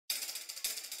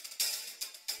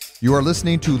You are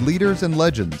listening to Leaders and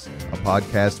Legends, a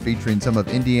podcast featuring some of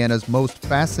Indiana's most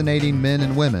fascinating men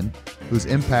and women whose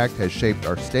impact has shaped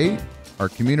our state, our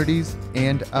communities,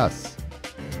 and us.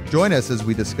 Join us as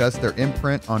we discuss their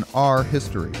imprint on our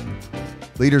history.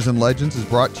 Leaders and Legends is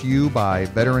brought to you by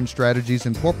Veteran Strategies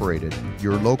Incorporated,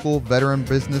 your local veteran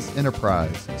business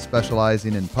enterprise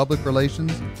specializing in public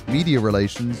relations, media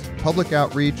relations, public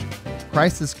outreach,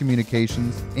 crisis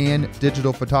communications, and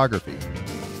digital photography.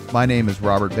 My name is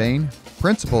Robert Vane,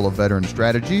 Principal of Veteran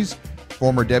Strategies,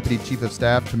 former Deputy Chief of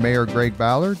Staff to Mayor Greg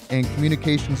Ballard, and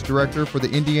Communications Director for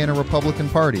the Indiana Republican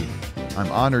Party.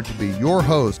 I'm honored to be your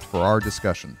host for our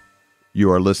discussion. You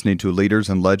are listening to Leaders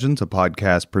and Legends, a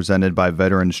podcast presented by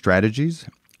Veteran Strategies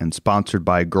and sponsored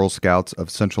by Girl Scouts of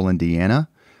Central Indiana,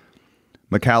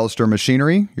 MacAllister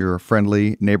Machinery, your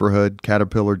friendly neighborhood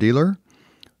Caterpillar dealer,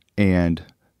 and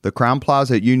the Crowne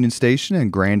Plaza at Union Station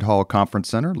and Grand Hall Conference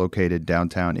Center located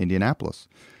downtown Indianapolis.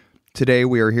 Today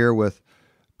we are here with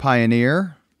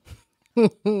pioneer,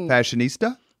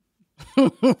 fashionista,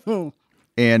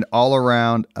 and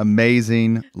all-around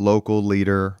amazing local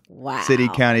leader, City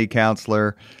County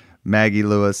Councillor Maggie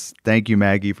Lewis. Thank you,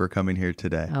 Maggie, for coming here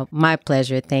today. Oh, my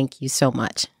pleasure. Thank you so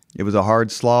much. It was a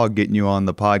hard slog getting you on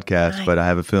the podcast, but I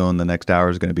have a feeling the next hour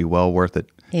is going to be well worth it.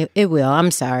 It will.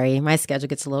 I'm sorry. My schedule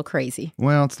gets a little crazy.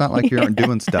 Well, it's not like you aren't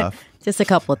doing stuff. Just a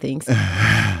couple of things.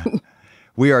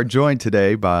 We are joined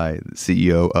today by the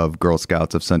CEO of Girl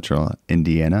Scouts of Central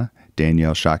Indiana,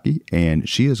 Danielle, and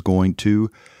she is going to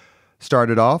start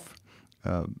it off.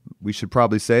 We should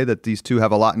probably say that these two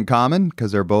have a lot in common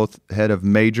because they're both head of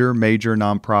major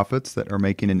nonprofits that are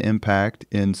making an impact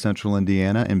in Central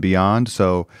Indiana and beyond.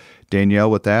 So, Danielle,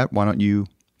 with that, why don't you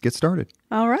get started?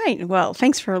 All right. Well,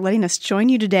 thanks for letting us join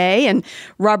you today. And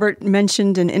Robert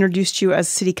mentioned and introduced you as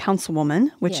City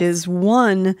Councilwoman, which is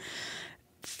one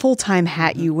full-time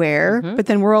hat you wear. But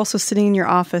then we're also sitting in your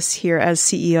office here as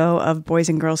CEO of Boys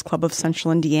and Girls Club of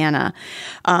Central Indiana.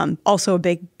 Also a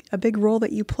big role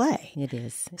that you play. It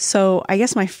is. So I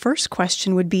guess my first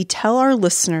question would be, tell our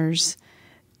listeners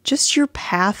just your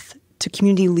path to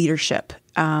community leadership.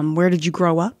 Where did you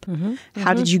grow up?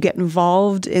 How did you get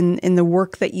involved in the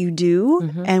work that you do?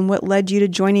 And what led you to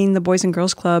joining the Boys and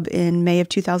Girls Club in May of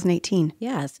 2018?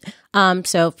 Yes.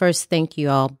 So first, thank you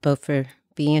all both for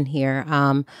being here.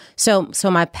 So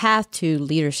my path to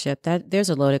leadership, there's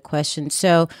a loaded question.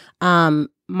 So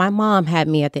my mom had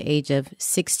me at the age of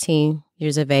 16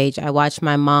 years of age. I watched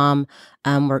my mom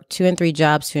work 2 and 3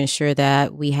 jobs to ensure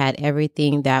that we had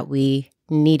everything that we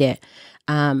needed.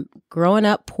 Growing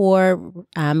up poor,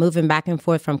 moving back and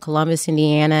forth from Columbus,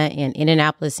 Indiana and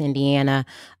Indianapolis, Indiana,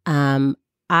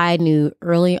 I knew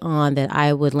early on that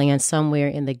I would land somewhere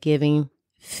in the giving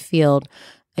field.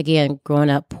 Again, growing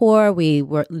up poor, we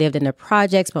lived in the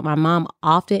projects, but my mom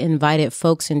often invited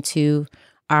folks into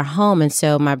our home. And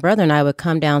so my brother and I would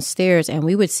come downstairs and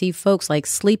we would see folks like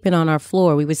sleeping on our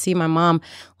floor. We would see my mom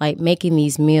like making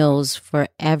these meals for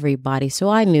everybody. So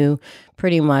I knew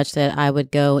pretty much that I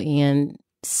would go in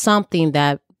something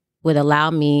that would allow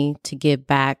me to give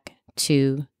back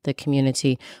to the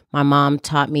community. My mom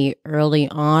taught me early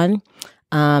on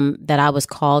that I was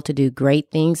called to do great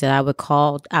things, that I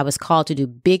was called to do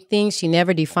big things. She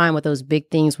never defined what those big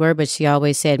things were, but she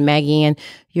always said, Maggie Ann,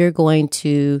 you're going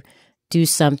to do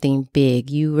something big.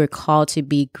 You were called to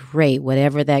be great,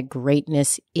 whatever that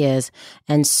greatness is.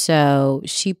 And so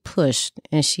she pushed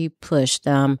and she pushed.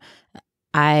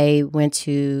 I went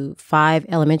to 5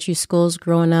 elementary schools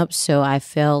growing up. So I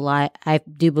feel like I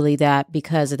do believe that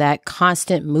because of that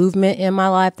constant movement in my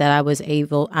life that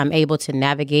I'm able to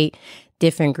navigate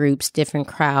different groups, different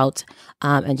crowds,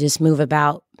 and just move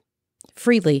about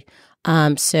freely.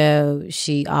 So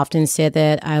she often said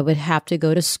that I would have to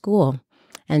go to school.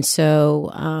 And so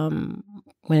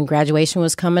when graduation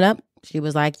was coming up, she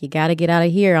was like, you got to get out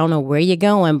of here. I don't know where you're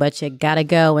going, but you got to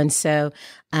go. And so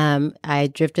I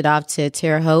drifted off to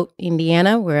Terre Haute,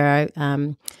 Indiana, where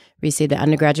I received an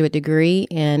undergraduate degree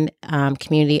in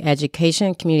community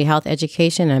education, community health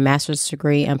education, and a master's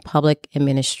degree in public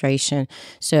administration.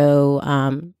 So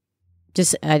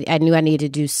I knew I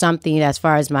needed to do something as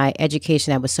far as my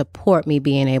education that would support me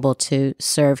being able to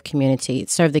serve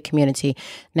the community.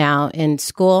 Now, in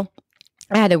school,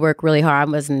 I had to work really hard.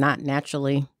 I was not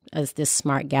naturally as this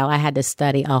smart gal. I had to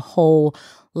study a whole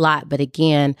lot. But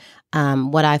again,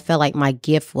 what I felt like my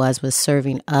gift was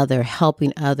helping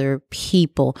other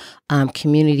people,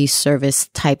 community service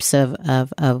types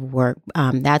of work.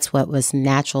 That's what was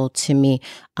natural to me.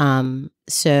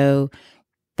 So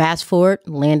Fast forward,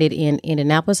 landed in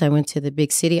Indianapolis. I went to the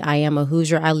big city. I am a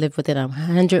Hoosier. I lived within a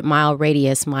 100-mile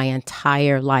radius my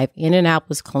entire life.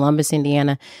 Indianapolis, Columbus,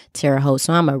 Indiana, Terre Haute.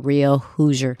 So I'm a real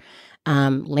Hoosier.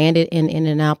 Landed in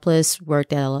Indianapolis,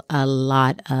 worked at a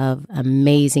lot of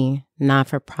amazing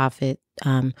not-for-profit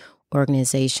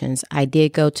organizations. I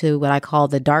did go to what I call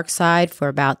the dark side for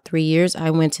about 3 years. I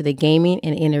went to the gaming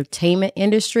and entertainment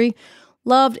industry.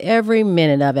 Loved every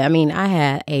minute of it. I mean, I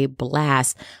had a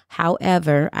blast.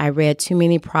 However, I read too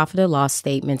many profit or loss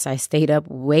statements. I stayed up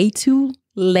way too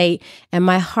late, and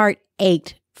my heart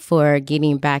ached for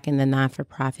getting back in the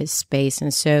non-for-profit space.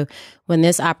 And so when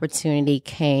this opportunity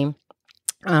came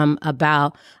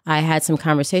about, I had some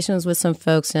conversations with some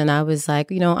folks, and I was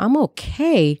like, I'm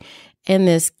okay in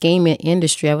this gaming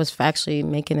industry. I was actually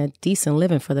making a decent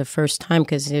living for the first time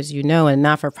because, as you know, in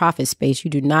not-for-profit space, you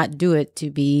do not do it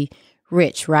to be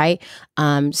rich, right?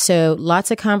 So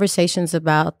lots of conversations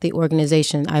about the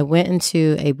organization. I went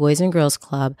into a Boys and Girls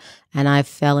Club and I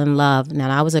fell in love.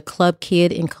 Now, I was a club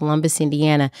kid in Columbus,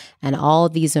 Indiana, and all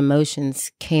these emotions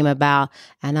came about.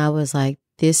 And I was like,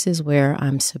 this is where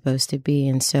I'm supposed to be.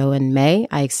 And so in May,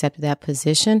 I accepted that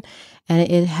position, and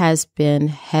it has been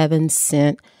heaven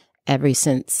sent ever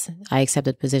since I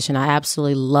accepted the position. I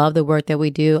absolutely love the work that we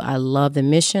do. I love the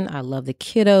mission. I love the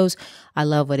kiddos. I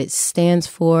love what it stands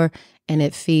for. And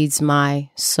it feeds my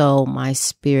soul, my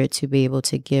spirit to be able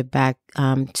to give back,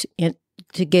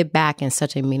 to give back in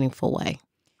such a meaningful way.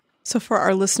 So for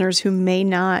our listeners who may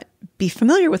not be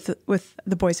familiar with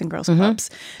the Boys and Girls Clubs,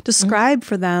 describe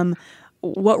for them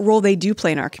what role they do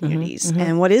play in our communities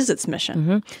and what is its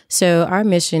mission. So our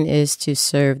mission is to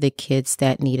serve the kids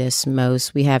that need us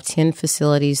most. We have 10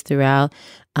 facilities throughout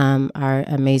our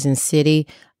amazing city.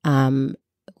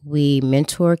 We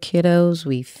mentor kiddos,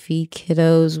 we feed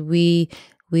kiddos,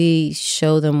 we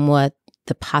show them what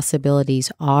the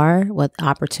possibilities are, what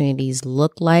opportunities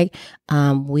look like.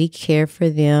 We care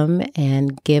for them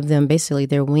and give them basically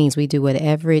their wings. We do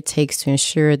whatever it takes to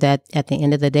ensure that at the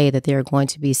end of the day that they're going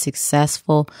to be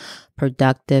successful,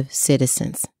 productive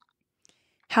citizens.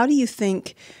 How do you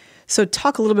think, so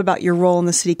talk a little bit about your role in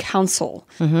the city council.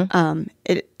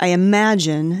 I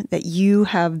imagine that you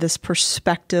have this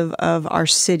perspective of our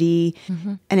city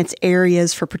and its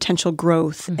areas for potential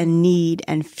growth and need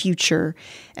and future,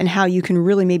 and how you can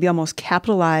really maybe almost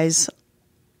capitalize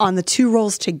on the two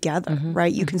roles together,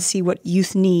 right? You can see what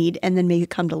youth need and then make it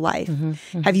come to life.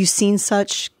 Have you seen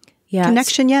such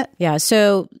connection yet? Yeah.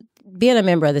 So being a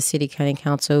member of the City County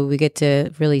Council, we get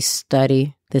to really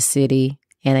study the city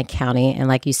and a county. And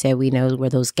like you said, we know where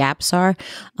those gaps are.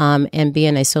 And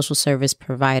being a social service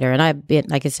provider. And I've been,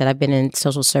 like I said, I've been in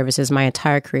social services my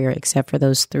entire career, except for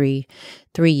those three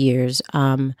years.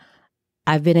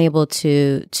 I've been able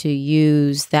to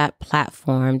use that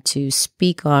platform to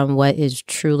speak on what is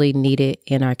truly needed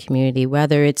in our community,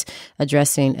 whether it's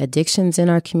addressing addictions in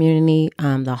our community,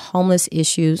 the homeless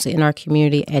issues in our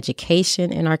community,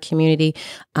 education in our community.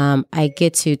 I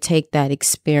get to take that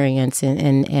experience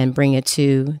and bring it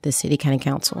to the City County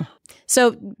Council.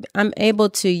 So I'm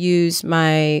able to use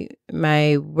my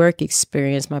work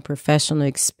experience, my professional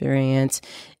experience,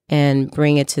 and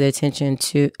bring it to the attention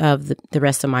of the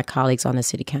rest of my colleagues on the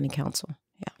City County Council.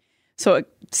 Yeah. So a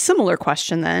similar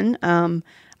question then.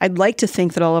 I'd like to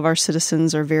think that all of our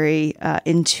citizens are very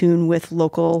in tune with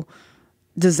local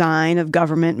design of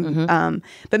government,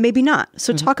 but maybe not.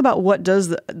 So talk about what does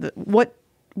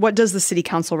the City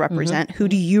Council represent? Who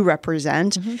do you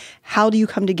represent? How do you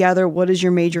come together? What is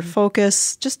your major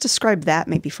focus? Just describe that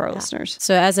maybe for our listeners.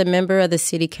 So as a member of the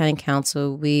City County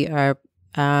Council, we are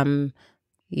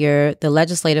the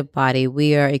legislative body.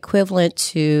 We are equivalent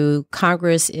to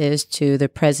Congress is to the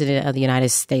President of the United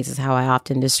States, is how I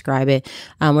often describe it.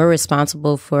 We're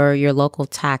responsible for your local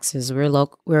taxes.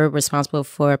 We're responsible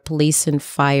for police and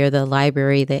fire, the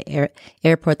library, the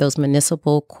airport, those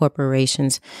municipal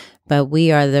corporations. But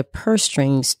we are the purse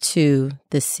strings to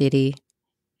the city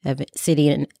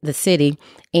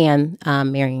and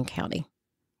Marion County.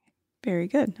 Very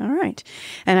good. All right.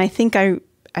 And I think I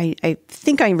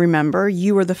remember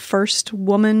you were the first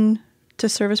woman to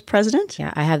serve as president.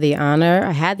 Yeah, I had the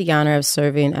honor of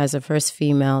serving as the first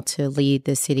female to lead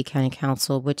the City County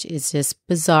Council, which is just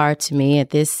bizarre to me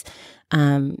at this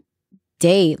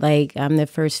date. Like, I'm the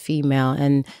first female,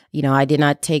 and I did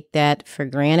not take that for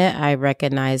granted. I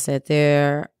recognize that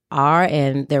there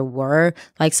were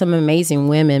like some amazing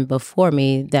women before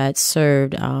me that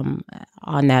served on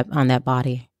that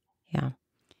body. Yeah.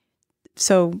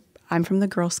 So I'm from the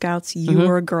Girl Scouts. You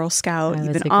were a Girl Scout.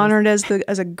 You've been honored as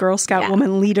a Girl Scout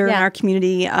woman leader in our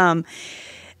community.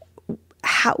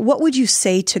 what would you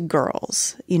say to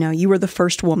girls? You know, you were the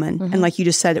first woman, and like you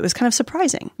just said, it was kind of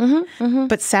surprising.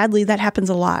 But sadly, that happens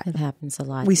a lot. It happens a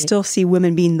lot. We still see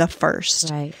women being the first.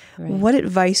 Right. What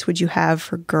advice would you have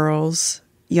for girls,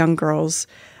 young girls,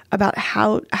 about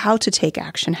how to take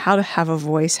action, how to have a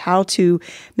voice, how to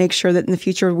make sure that in the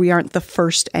future we aren't the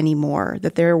first anymore,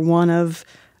 that they're one of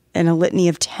in a litany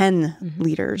of 10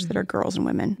 leaders that are girls and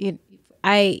women?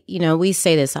 We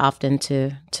say this often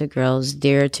to girls,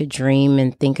 dare to dream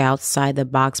and think outside the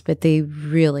box, but they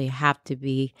really have to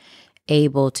be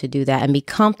able to do that and be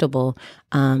comfortable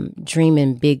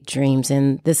dreaming big dreams.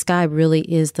 And the sky really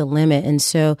is the limit. And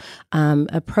so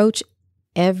approach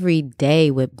every day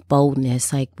with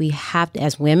boldness. Like we have to,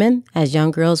 as women, as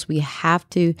young girls, we have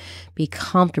to be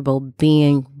comfortable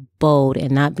being bold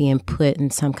and not being put in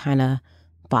some kind of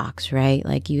box, right?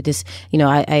 Like you just,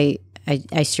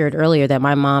 I shared earlier that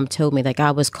my mom told me that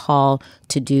God was called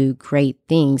to do great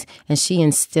things, and she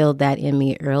instilled that in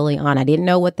me early on. I didn't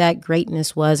know what that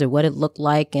greatness was or what it looked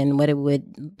like and where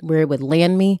it would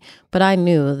land me, but I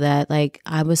knew that like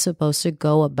I was supposed to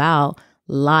go about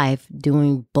life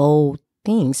doing bold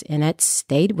things, and that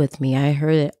stayed with me. I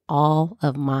heard it all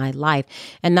of my life.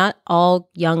 And not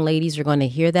all young ladies are going to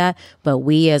hear that, but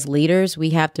we as leaders, we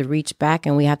have to reach back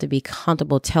and we have to be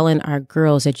comfortable telling our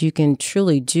girls that you can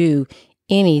truly do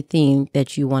anything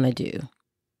that you want to do.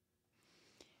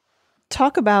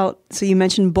 Talk about, so you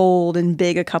mentioned bold and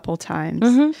big a couple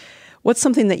times. What's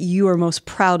something that you are most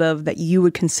proud of that you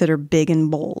would consider big and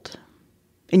bold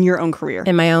in your own career?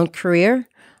 In my own career?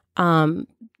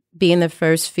 Being the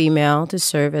first female to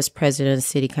serve as president of the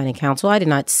City County Council. I did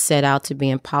not set out to be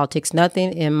in politics.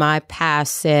 Nothing in my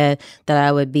past said that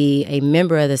I would be a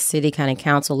member of the City County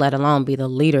Council, let alone be the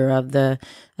leader of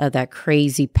that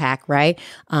crazy pack, right?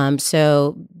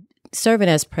 So serving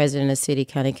as president of City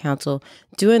County Council,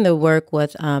 doing the work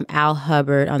with Al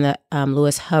Hubbard on the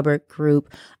Lewis Hubbard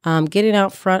group, getting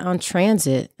out front on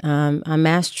transit, on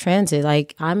mass transit.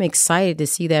 Like I'm excited to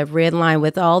see that red line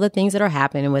with all the things that are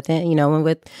happening with it, and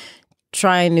with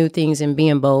trying new things and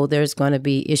being bold. There's going to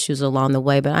be issues along the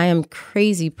way, but I am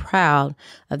crazy proud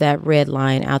of that red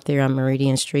line out there on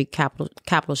Meridian Street,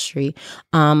 Capitol Street.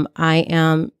 I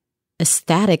am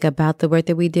ecstatic about the work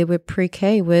that we did with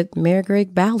pre-K with Mayor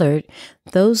Greg Ballard.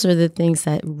 Those are the things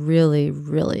that really,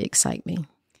 really excite me.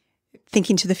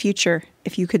 Thinking to the future,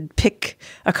 if you could pick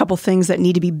a couple things that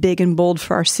need to be big and bold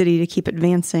for our city to keep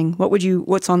advancing,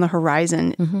 what's on the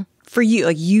horizon for you?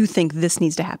 Like you think this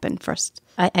needs to happen first?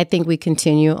 I think we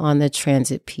continue on the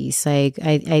transit piece. I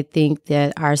think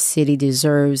that our city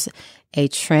deserves a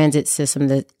transit system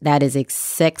that is as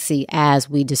sexy as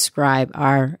we describe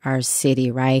our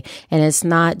city, right? And it's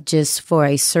not just for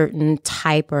a certain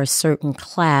type or a certain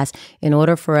class. In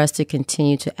order for us to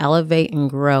continue to elevate and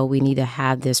grow, we need to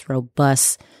have this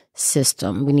robust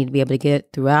system. We need to be able to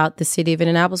get throughout the city of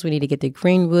Indianapolis. We need to get to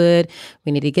Greenwood.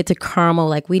 We need to get to Carmel.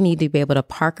 Like we need to be able to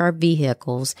park our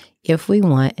vehicles if we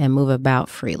want and move about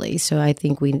freely. So I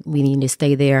think we need to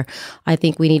stay there. I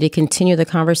think we need to continue the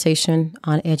conversation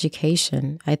on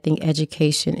education. I think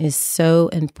education is so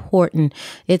important.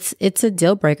 It's a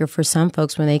deal breaker for some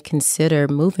folks when they consider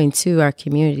moving to our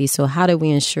community. So how do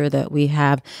we ensure that we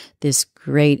have this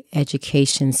great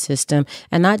education system,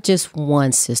 and not just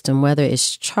one system, whether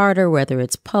it's charter, whether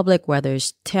it's public, whether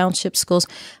it's township schools?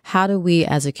 How do we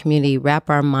as a community wrap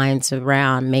our minds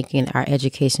around making our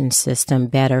education system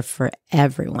better for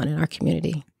everyone in our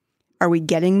community? Are we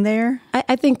getting there?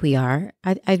 I think we are.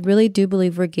 I really do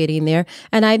believe we're getting there.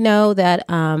 And I know that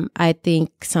I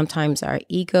think sometimes our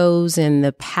egos in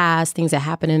the past, things that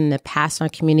happened in the past in our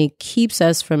community keeps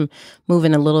us from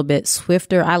moving a little bit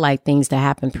swifter. I like things to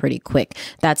happen pretty quick.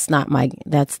 That's not my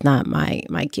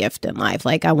gift in life.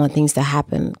 Like I want things to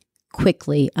happen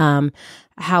quickly.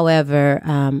 However,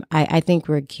 I think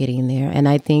we're getting there, and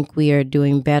I think we are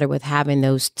doing better with having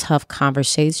those tough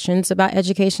conversations about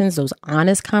education, those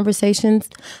honest conversations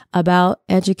about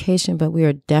education, but we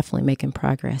are definitely making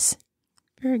progress.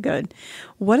 Very good.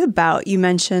 What about, you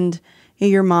mentioned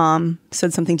your mom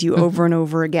said something to you over and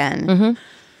over again.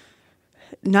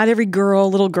 Not every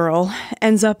little girl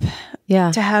ends up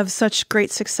to have such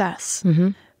great success.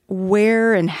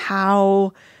 Where and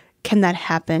how can that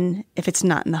happen if it's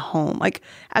not in the home? Like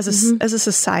as a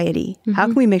society, how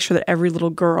can we make sure that every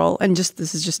little girl, and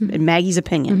this is just in Maggie's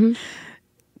opinion,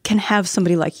 can have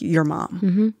somebody like your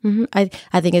mom? I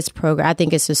think it's program. I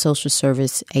think it's the social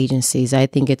service agencies. I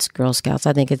think it's Girl Scouts.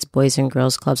 I think it's Boys and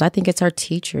Girls Clubs. I think it's our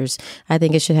teachers. I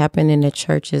think it should happen in the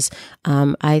churches.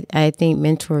 I think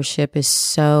mentorship is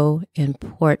so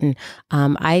important.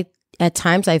 I at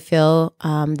times I feel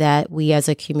that we as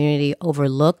a community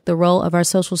overlook the role of our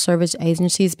social service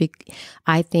agencies.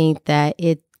 I think that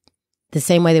the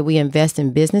same way that we invest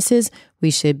in businesses,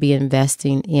 we should be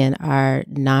investing in our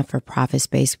non-for-profit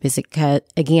space because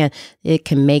it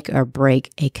can make or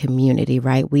break a community,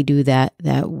 right? We do that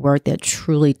work that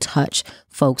truly touch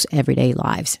folks' everyday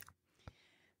lives.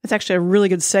 That's actually a really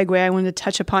good segue I wanted to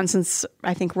touch upon, since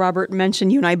I think Robert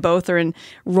mentioned you and I both are in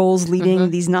roles leading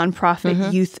these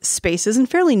nonprofit youth spaces, and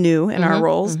fairly new in our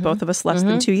roles, both of us less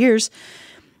than 2 years.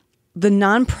 The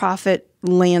nonprofit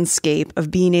landscape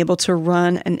of being able to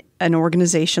run an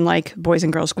organization like Boys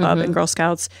and Girls Club and Girl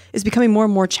Scouts is becoming more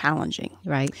and more challenging.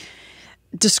 Right.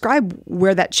 Describe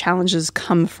where that challenges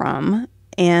come from,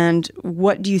 and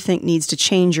what do you think needs to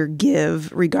change or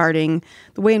give regarding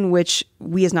the way in which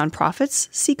we as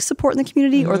nonprofits seek support in the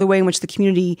community, or the way in which the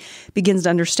community begins to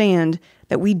understand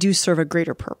that we do serve a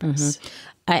greater purpose?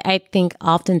 I think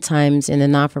oftentimes in the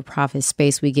not-for-profit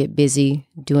space, we get busy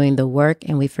doing the work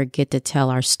and we forget to tell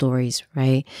our stories,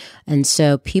 right? And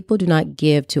so people do not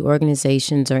give to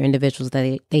organizations or individuals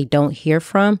that they don't hear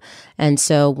from. And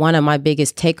so one of my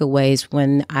biggest takeaways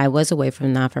when I was away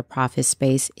from the not-for-profit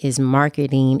space is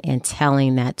marketing and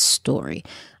telling that story.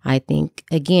 I think,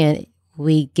 again,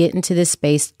 we get into this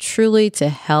space truly to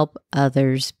help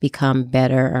others become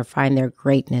better or find their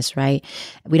greatness, right?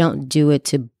 We don't do it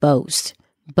to boast.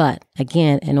 But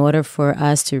again, in order for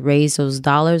us to raise those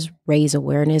dollars, raise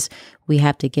awareness, we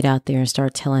have to get out there and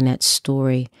start telling that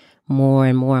story more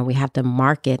and more. We have to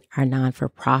market our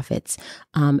non-for-profits.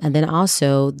 And then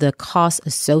also the costs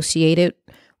associated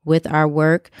with our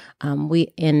work. We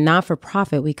in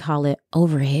not-for-profit, we call it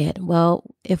overhead. Well,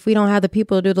 if we don't have the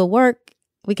people to do the work,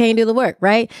 we can't do the work,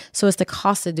 right? So it's the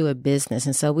cost to do a business.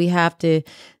 And so we have to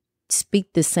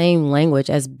speak the same language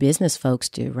as business folks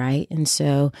do, right? And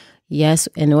so, yes,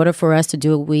 in order for us to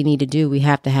do what we need to do, we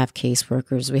have to have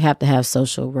caseworkers. We have to have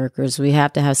social workers. We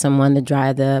have to have someone to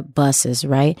drive the buses,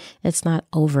 right? It's not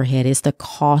overhead. It's the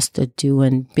cost of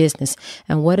doing business.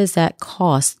 And what does that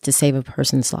cost to save a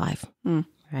person's life,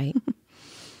 right?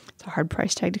 It's a hard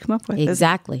price tag to come up with.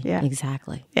 Exactly. Yeah.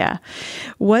 Exactly. Yeah.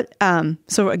 What?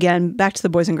 So again, back to the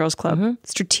Boys and Girls Club.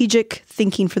 Strategic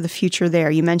thinking for the future there.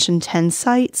 You mentioned 10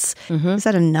 sites. Is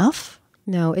that enough?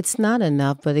 No, it's not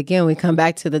enough. But again, we come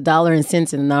back to the dollar and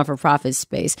cents in the non-for-profit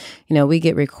space. You know, we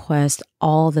get requests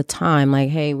all the time like,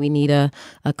 hey, we need a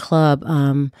club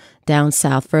down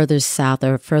south,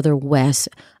 or further west.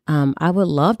 I would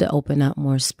love to open up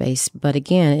more space. But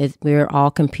again, we're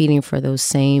all competing for those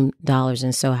same dollars.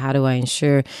 And so how do I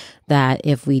ensure that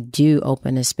if we do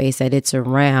open a space, that it's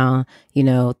around,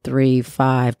 3,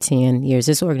 5, 10 years?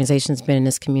 This organization's been in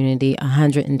this community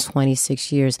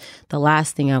 126 years. The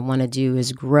last thing I want to do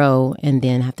is grow and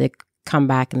then have to come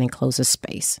back and then close a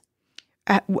space.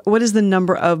 What is the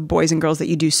number of boys and girls that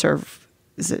you do serve?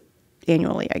 Is it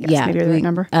annually, I guess, maybe the right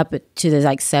number? Up to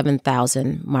the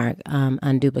 7,000 mark,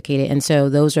 unduplicated. And so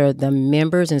those are the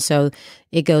members. And so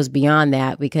it goes beyond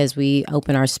that because we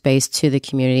open our space to the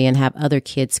community and have other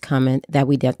kids come in that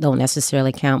we don't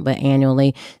necessarily count, but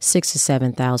annually 6,000 to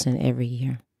 7,000 every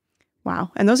year.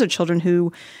 Wow. And those are children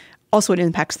who also it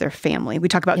impacts their family. We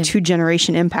talk about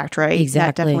 2-generation impact, right? Exactly.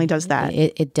 That definitely does that.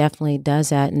 It definitely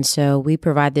does that. And so we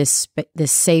provide this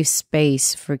safe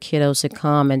space for kiddos to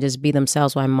come and just be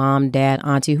themselves while mom, dad,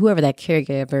 auntie, whoever that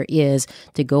caregiver is,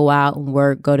 to go out and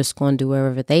work, go to school and do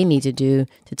whatever they need to do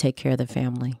to take care of the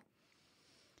family.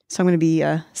 So I'm going to be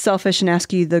selfish and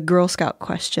ask you the Girl Scout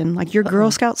question, like your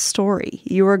Girl Scout story.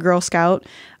 You were a Girl Scout.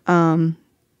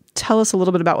 Tell us a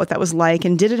little bit about what that was like,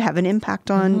 and did it have an impact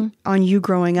on you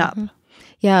growing up?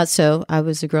 Yeah, so I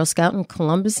was a Girl Scout in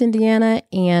Columbus, Indiana,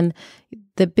 and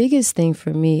the biggest thing for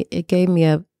me, it gave me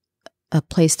a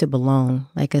place to belong,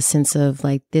 like a sense of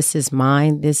like, this is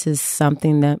mine. This is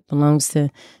something that belongs to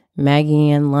Maggie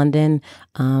in London.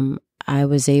 I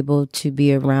was able to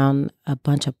be around a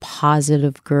bunch of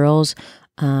positive girls.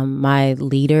 My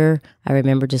leader, I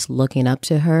remember just looking up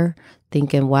to her,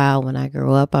 thinking, wow, when I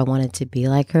grow up, I wanted to be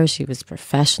like her. She was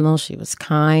professional. She was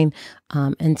kind.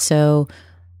 And so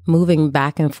moving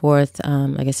back and forth,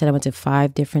 like I said, I went to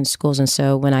 5 different schools. And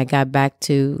so when I got back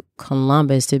to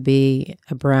Columbus to be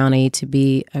a Brownie, to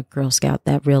be a Girl Scout,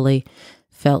 that really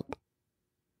felt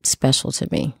special to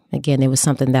me. Again, it was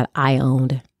something that I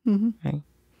owned. Right?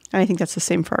 And I think that's the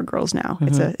same for our girls now.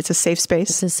 It's a safe space.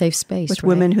 It's a safe space. With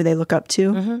women who they look up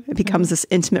to. It becomes this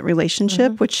intimate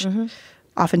relationship, which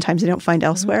oftentimes they don't find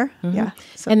elsewhere. Yeah.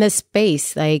 So. And the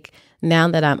space, like now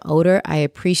that I'm older, I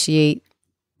appreciate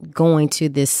going to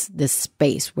this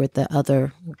space with the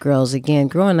other girls. Again,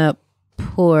 growing up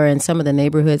poor in some of the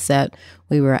neighborhoods that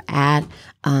we were at,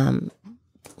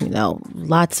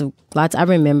 lots. I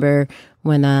remember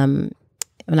when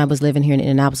I was living here in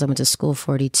Indianapolis, I went to School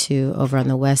 42 over on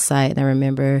the west side. And I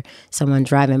remember someone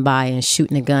driving by and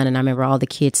shooting a gun. And I remember all the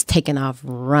kids taking off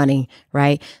running,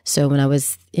 right? So when I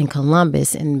was in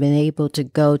Columbus and been able to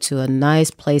go to a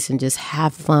nice place and just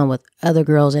have fun with other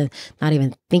girls and not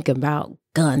even think about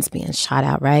guns being shot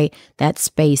out, right? That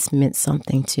space meant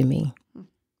something to me.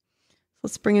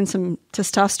 Let's bring in some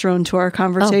testosterone to our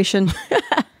conversation.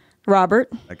 Oh. Robert.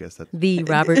 I guess that's the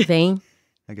Robert Vane.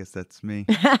 I guess that's me.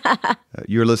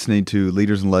 You're listening to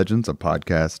Leaders and Legends, a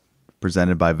podcast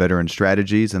presented by Veteran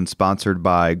Strategies and sponsored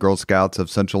by Girl Scouts of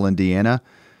Central Indiana,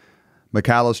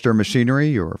 MacAllister Machinery,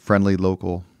 your friendly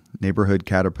local neighborhood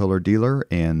Caterpillar dealer,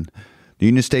 and the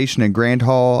Union Station and Grand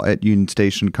Hall at Union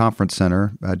Station Conference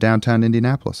Center, downtown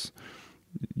Indianapolis.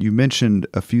 You mentioned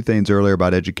a few things earlier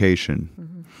about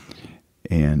education,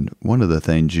 and one of the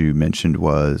things you mentioned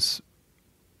was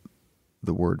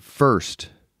the word first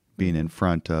being in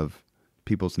front of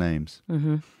people's names.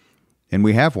 And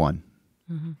we have one,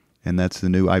 and that's the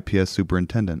new IPS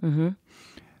superintendent.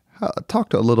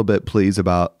 Talk a little bit, please,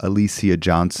 about Alicia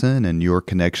Johnson and your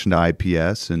connection to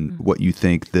IPS and what you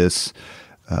think this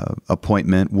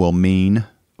appointment will mean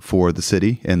for the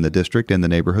city and the district and the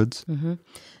neighborhoods.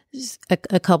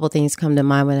 A couple things come to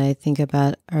mind when I think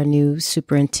about our new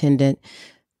superintendent,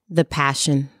 the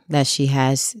passion that she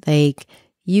has. Like,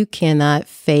 you cannot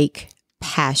fake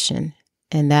passion.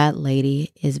 And that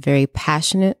lady is very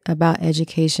passionate about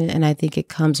education. And I think it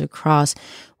comes across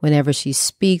whenever she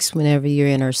speaks, whenever you're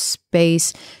in her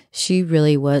space. She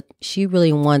really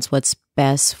wants what's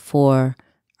best for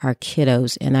our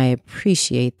kiddos. And I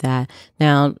appreciate that.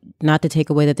 Now, not to take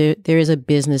away that there is a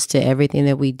business to everything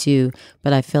that we do,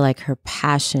 but I feel like her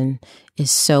passion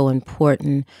is so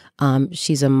important.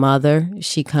 She's a mother.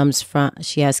 She has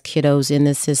kiddos in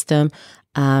the system.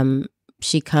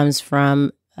 She comes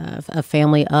from a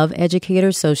family of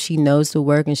educators, so she knows the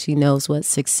work and she knows what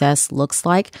success looks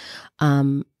like.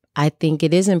 I think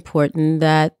it is important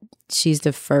that she's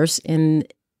the first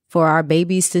for our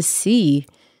babies to see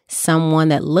someone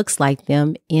that looks like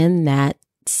them in that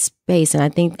space. And I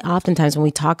think oftentimes when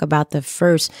we talk about the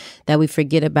first, that we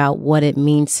forget about what it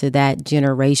means to that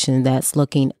generation that's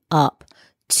looking up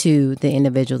to the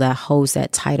individual that holds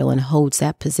that title and holds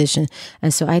that position.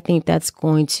 And so I think that's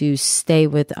going to stay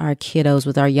with our kiddos,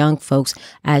 with our young folks,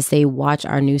 as they watch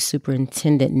our new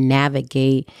superintendent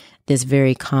navigate this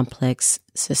very complex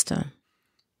system.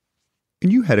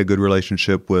 And you had a good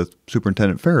relationship with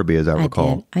Superintendent Farabee, as I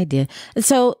recall. I did.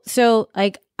 So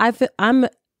like I'm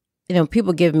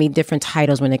people give me different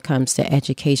titles when it comes to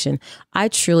education. I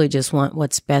truly just want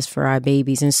what's best for our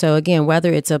babies. And so again,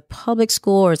 whether it's a public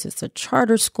school or it's a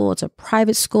charter school, it's a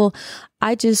private school,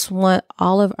 I just want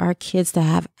all of our kids to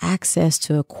have access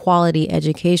to a quality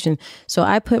education. So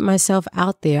I put myself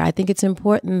out there. I think it's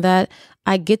important that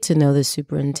I get to know the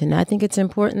superintendent. I think it's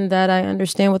important that I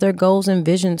understand what their goals and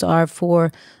visions are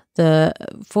for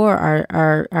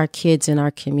our kids in our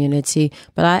community.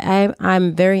 But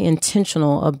I'm very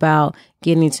intentional about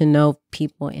getting to know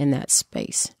people in that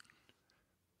space.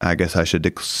 I guess I should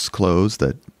disclose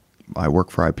that I work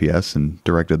for IPS and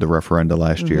directed the referenda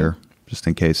last year, just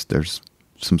in case there's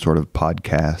some sort of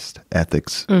podcast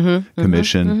ethics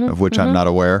commission of which I'm not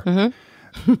aware.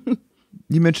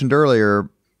 You mentioned earlier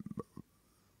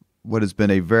what has been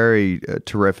a very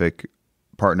terrific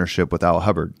partnership with Al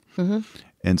Hubbard.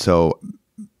 And so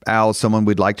Al is someone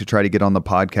we'd like to try to get on the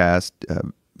podcast.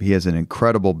 He has an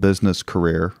incredible business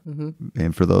career.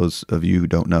 And for those of you who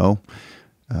don't know,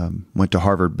 went to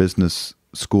Harvard Business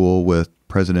School with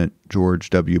President George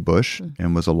W. Bush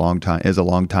and is a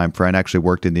longtime friend, actually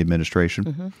worked in the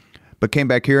administration, but came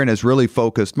back here and has really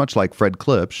focused, much like Fred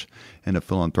Klipsch, in a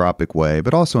philanthropic way,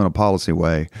 but also in a policy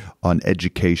way, on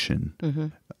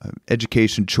education,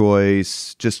 education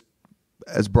choice, just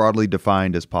as broadly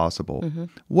defined as possible.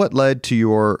 What led to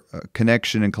your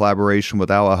connection and collaboration with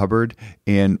Al Hubbard,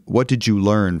 and what did you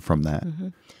learn from that?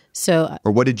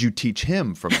 Or what did you teach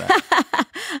him from that?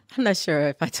 I'm not sure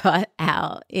if I taught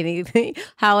Al anything.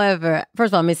 However,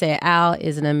 first of all, let me say Al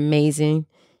is an amazing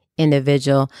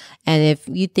individual. And if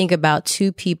you think about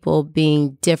two people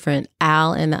being different,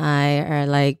 Al and I are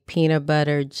like peanut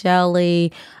butter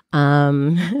jelly.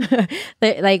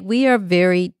 Like we are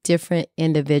very different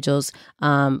individuals.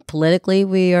 Politically,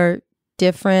 we are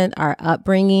different. Our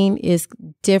upbringing is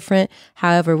different.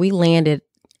 However, we landed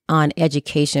on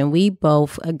education. We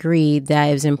both agreed that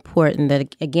it was important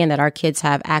that, again, that our kids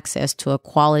have access to a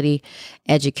quality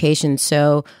education.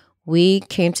 So we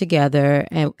came together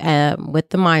and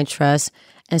with the Mind Trust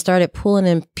and started pulling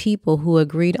in people who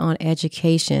agreed on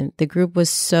education. The group was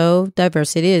so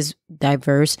diverse. It is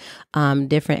diverse,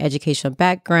 different educational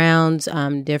backgrounds,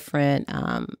 different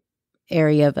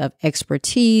area of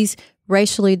expertise,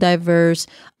 racially diverse,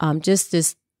 just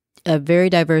this a very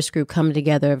diverse group coming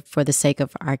together for the sake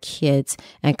of our kids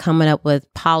and coming up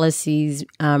with policies,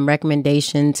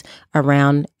 recommendations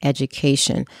around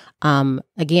education.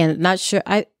 Again, not sure.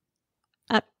 I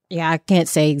can't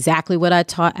say exactly what I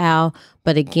taught Al,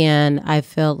 but again, I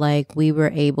felt like we were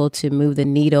able to move the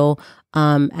needle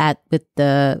with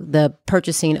the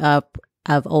purchasing up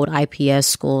of old IPS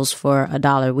schools for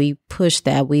 $1. We pushed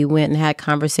that. We went and had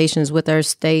conversations with our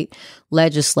state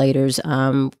legislators,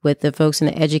 with the folks in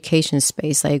the education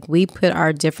space. Like, we put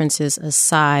our differences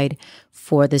aside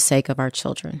for the sake of our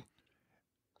children.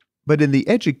 But in the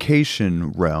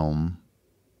education realm,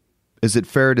 is it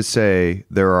fair to say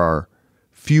there are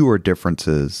fewer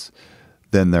differences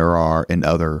than there are in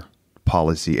other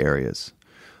policy areas?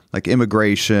 Like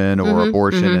immigration or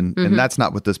abortion, and that's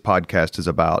not what this podcast is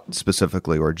about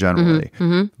specifically or generally.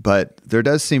 But there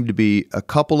does seem to be a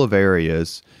couple of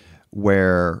areas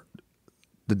where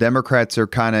the Democrats are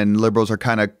kind of, and liberals are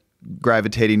kind of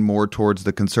gravitating more towards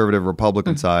the conservative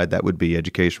Republican side. That would be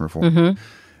education reform.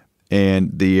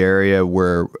 And the area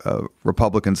where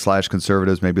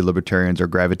Republicans/conservatives, maybe libertarians, are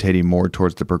gravitating more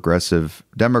towards the progressive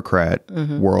Democrat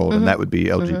world, and that would be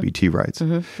LGBT rights.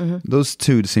 Those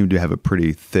two seem to have a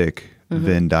pretty thick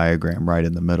Venn diagram right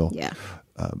in the middle. Yeah.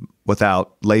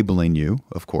 Without labeling you,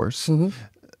 of course.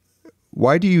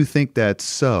 Why do you think that's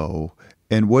so?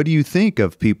 And what do you think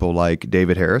of people like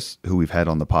David Harris, who we've had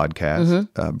on the podcast,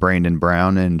 Brandon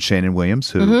Brown and Shannon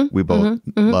Williams, who we both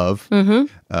love,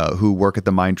 who work at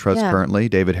the Mind Trust currently?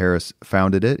 David Harris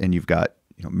founded it, and you've got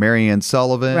Marianne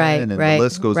Sullivan, and the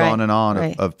list goes on and on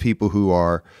of people who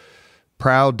are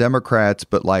proud Democrats,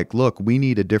 but like, look, we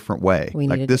need a different way.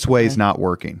 Like, this way is not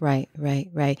working. Right.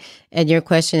 And your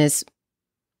question is,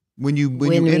 when you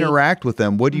interact with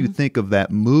them, what do you think of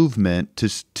that movement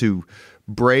to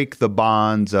break the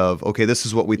bonds of, okay, this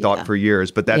is what we thought for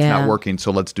years, but that's not working,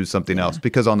 so let's do something else?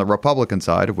 Because on the Republican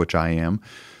side, of which I am,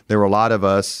 there were a lot of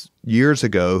us years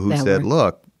ago who said,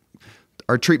 look,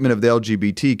 our treatment of the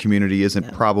LGBT community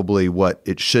isn't probably what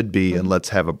it should be, and let's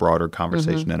have a broader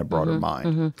conversation and a broader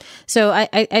mind. So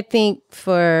I think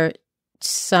for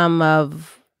some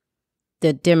of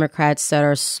the Democrats that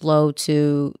are slow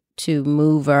to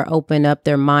move or open up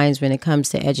their minds when it comes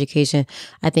to education,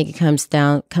 I think it comes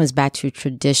back to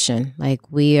tradition. Like,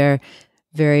 we are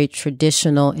very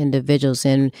traditional individuals,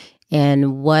 and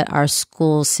what our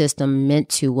school system meant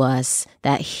to us,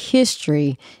 that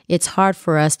history, it's hard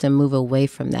for us to move away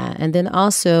from that. And then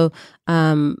also,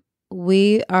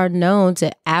 we are known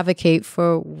to advocate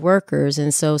for workers.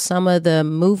 And so some of the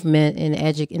movement in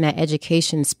that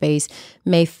education space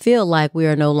may feel like we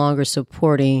are no longer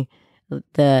supporting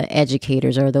the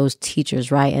educators or those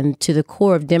teachers, right? And to the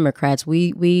core of Democrats,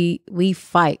 we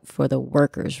fight for the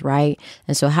workers, right?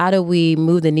 And so how do we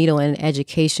move the needle in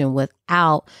education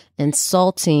without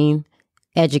insulting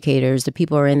educators, the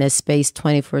people who are in this space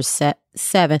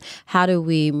 24/7? How do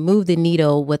we move the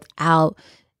needle without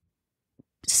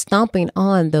stomping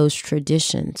on those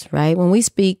traditions, right? When we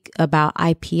speak about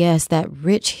IPS, that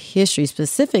rich history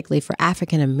specifically for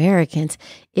African Americans,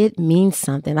 it means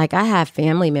something. Like, I have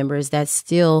family members that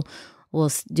still will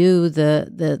do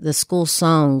the school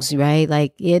songs, right?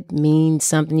 Like, it means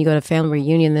something. You go to family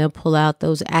reunion, they'll pull out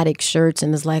those attic shirts,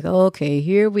 and it's like, oh, okay,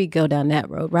 here we go down that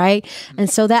road, right? And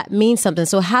so that means something.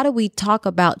 So how do we talk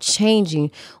about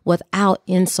changing without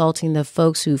insulting the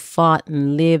folks who fought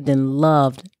and lived and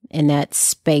loved in that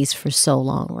space for so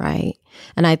long, right?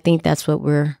 And I think that's what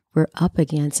we're up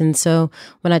against. And so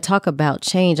when I talk about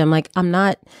change, I'm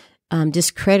not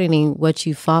discrediting what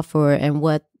you fought for and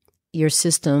what your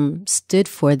system stood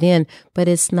for then, but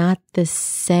it's not the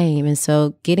same. And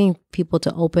so getting people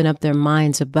to open up their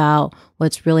minds about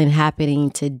what's really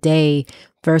happening today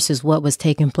versus what was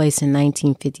taking place in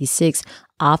 1956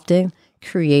 often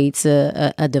creates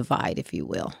a divide, if you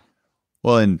will.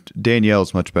 Well, and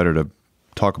Danielle's much better to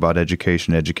talk about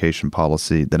education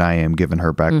policy than I am, given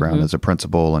her background as a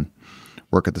principal and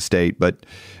work at the state. But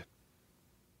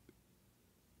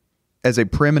as a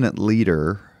preeminent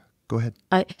leader, go ahead.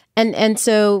 And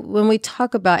so when we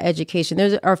talk about education,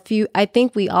 there are a few, I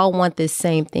think we all want the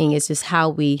same thing. It's just how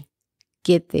we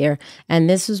get there. And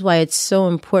this is why it's so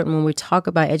important when we talk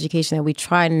about education that we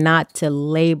try not to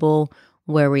label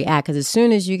where we're at. Because as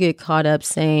soon as you get caught up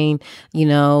saying,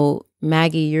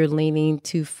 Maggie, you're leaning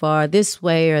too far this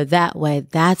way or that way,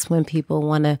 that's when people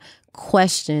want to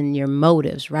question your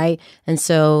motives, right? And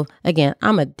so again,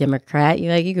 I'm a Democrat.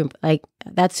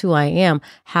 That's who I am.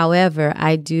 However,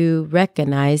 I do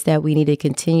recognize that we need to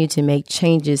continue to make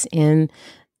changes in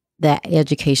that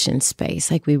education space.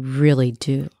 Like we really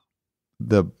do.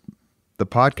 The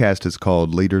podcast is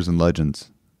called Leaders and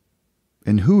Legends.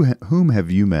 And whom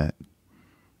have you met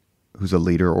who's a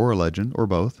leader or a legend or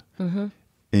both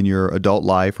in your adult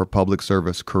life or public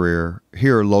service career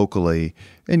here locally?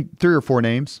 And 3 or 4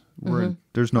 names.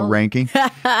 There's no ranking.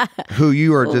 Who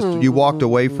you are you walked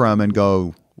away from and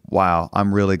go, wow,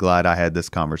 I'm really glad I had this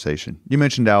conversation. You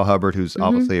mentioned Al Hubbard, who's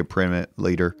obviously a preeminent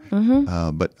leader,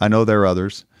 but I know there are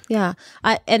others. Yeah.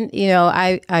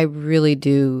 I really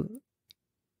do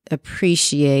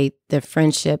appreciate the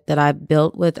friendship that I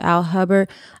built with Al Hubbard.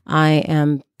 I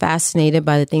am fascinated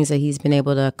by the things that he's been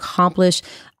able to accomplish.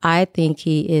 I think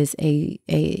he is a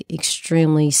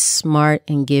extremely smart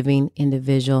and giving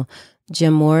individual.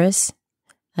 Jim Morris,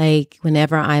 like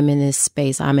whenever I'm in this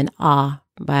space, I'm in awe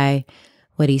by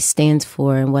what he stands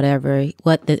for and whatever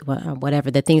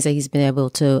the things that he's been able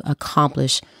to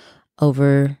accomplish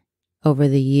over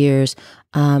the years.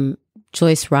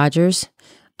 Joyce Rogers.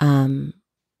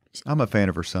 I'm a fan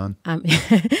of her son. I'm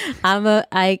a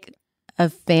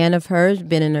fan of hers,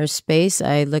 been in her space.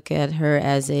 I look at her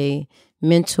as a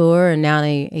mentor and now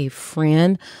a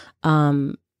friend.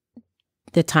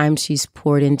 The time she's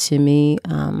poured into me.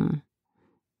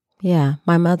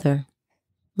 My mother,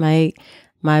 my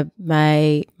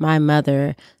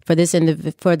mother, for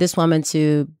this woman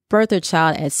to birth her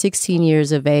child at 16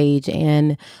 years of age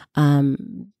and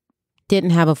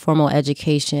didn't have a formal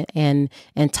education and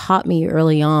taught me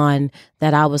early on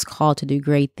that I was called to do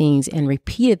great things and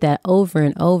repeated that over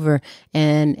and over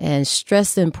and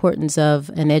stressed the importance of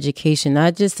an education,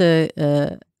 not just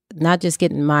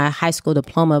getting my high school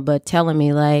diploma, but telling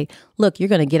me like, look, you're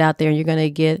going to get out there and you're going to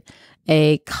get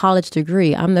a college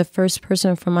degree. I'm the first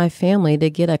person from my family to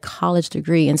get a college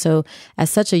degree. And so at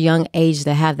such a young age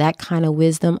to have that kind of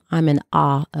wisdom, I'm in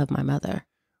awe of my mother.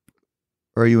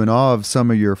 Are you in awe of some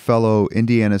of your fellow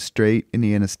Indiana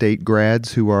State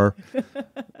grads who are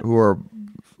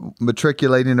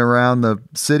matriculating around the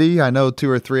city? I know 2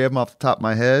 or 3 of them off the top of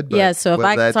my head. But yeah, so if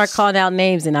I start calling out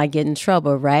names, then I get in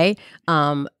trouble, right?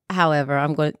 However,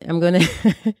 I'm going to,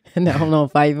 I don't know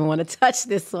if I even want to touch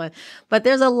this one, but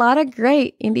there's a lot of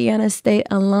great Indiana State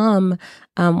alum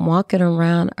walking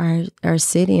around our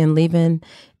city and leaving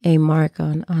a mark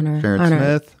on our Sharon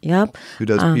Smith, yep, who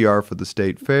does PR for the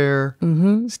state fair.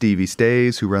 Stevie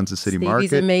Stays, who runs the city market.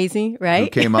 Stevie's amazing, right? Who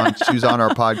came on? She was on our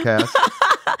podcast.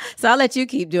 So I'll let you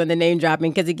keep doing the name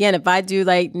dropping because again, if I do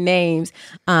like names,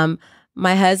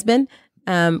 my husband,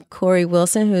 Corey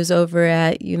Wilson, who's over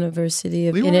at University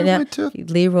of Indianapolis.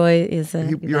 Leroy is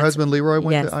your husband. Leroy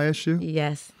went to ISU.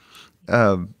 Yes.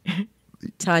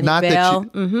 Tanya Bell.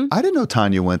 I didn't know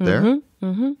Tanya went there.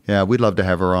 Yeah, we'd love to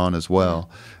have her on as well.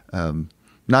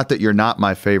 Not that you're not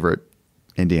my favorite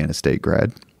Indiana State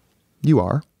grad. You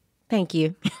are. Thank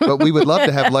you. But we would love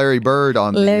to have Larry Bird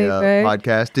on the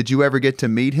podcast. Did you ever get to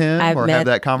meet him have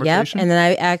that conversation? Yep, and then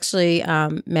I actually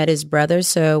met his brother.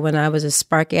 So when I was a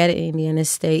Sparkette at Indiana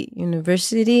State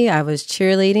University, I was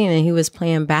cheerleading and he was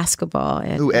playing basketball.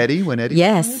 Who, Eddie? When Eddie?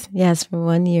 Yes, yes. For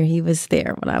 1 year, he was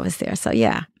there when I was there. So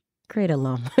yeah, great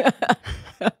alum.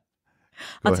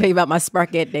 I'll tell you about my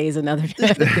Sparkette days another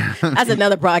day. That's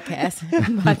another broadcast.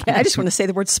 I just want to say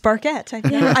the word Sparkette.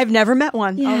 I've never met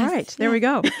one. Yes. All right, there we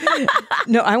go.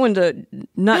 No, I wanted to,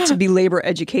 not to belabor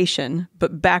education,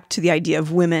 but back to the idea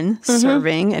of women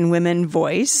serving and women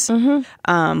voice.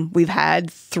 We've had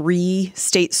 3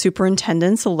 state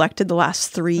superintendents elected. The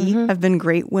last 3 have been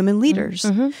great women leaders.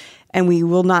 And we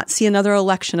will not see another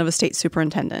election of a state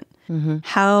superintendent.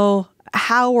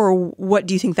 How or what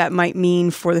do you think that might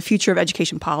mean for the future of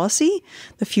education policy,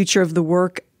 the future of the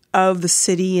work of the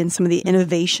city and some of the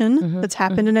innovation that's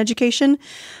happened in education?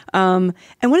 And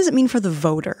what does it mean for the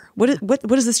voter? What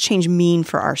does this change mean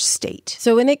for our state?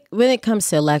 So when it comes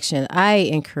to election, I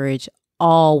encourage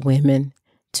all women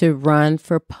to run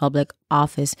for public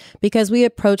office because we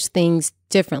approach things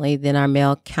differently than our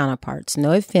male counterparts.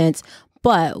 No offense,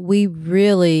 but we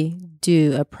really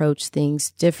do approach things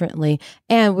differently.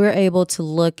 And we're able to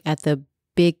look at the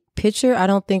big picture. I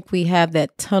don't think we have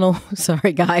that tunnel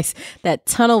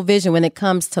vision when it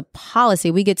comes to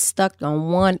policy. We get stuck on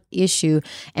one issue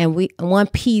and one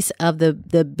piece of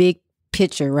the big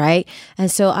picture, right?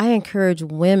 And so I encourage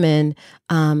women,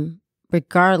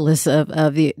 regardless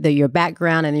of your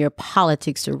background and your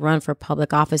politics, to run for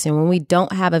public office. And when we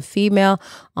don't have a female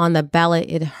on the ballot,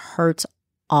 it hurts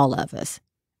all of us.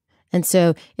 And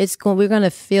so we're going to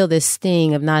feel this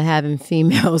sting of not having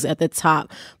females at the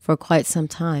top for quite some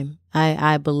time.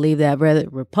 I believe that whether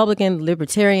Republican,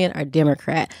 Libertarian, or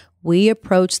Democrat, we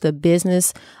approach the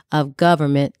business of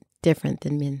government different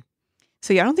than men.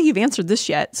 So I don't think you've answered this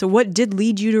yet. So what did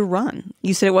lead you to run?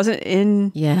 You said it wasn't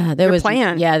in your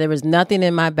plan. Yeah, there was nothing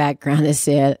in my background that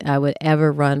said I would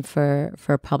ever run for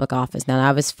public office. Now,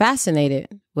 I was fascinated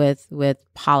with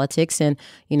politics, and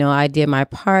I did my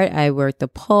part. I worked the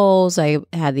polls. I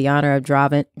had the honor of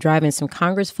driving some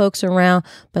Congress folks around,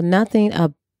 but nothing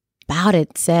about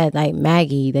it said, like,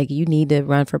 Maggie, like, you need to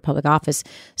run for public office.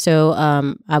 So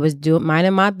I was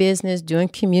minding my business, doing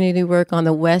community work on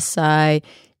the West Side.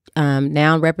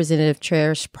 Now Representative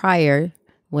Trish Pryor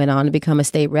went on to become a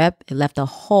state rep. It left a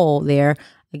hole there,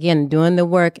 again, doing the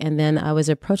work. And then I was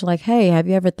approached like, hey, have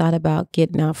you ever thought about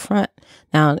getting out front?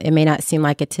 Now, it may not seem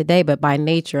like it today, but by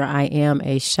nature, I am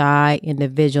a shy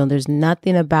individual. There's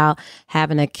nothing about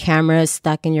having a camera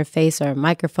stuck in your face or a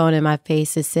microphone in my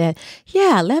face that said,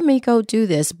 yeah, let me go do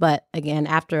this. But again,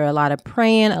 after a lot of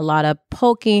praying, a lot of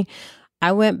poking,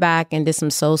 I went back and did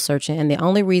some soul searching. And the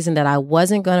only reason that I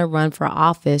wasn't going to run for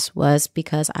office was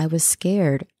because I was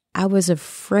scared. I was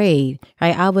afraid,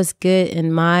 right? I was good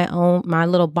in my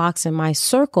little box in my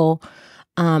circle.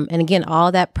 And again,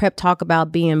 all that prep talk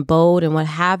about being bold and what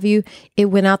have you, it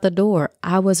went out the door.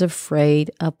 I was afraid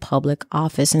of public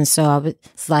office. And so I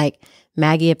was like,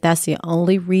 Maggie, if that's the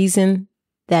only reason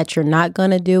that you're not going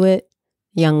to do it,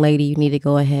 young lady, you need to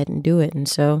go ahead and do it. And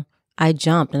so I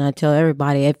jumped, and I tell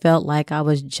everybody, it felt like I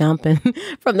was jumping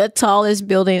from the tallest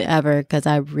building ever, because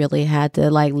I really had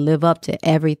to live up to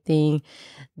everything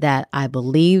that I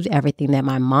believed, everything that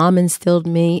my mom instilled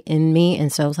in me.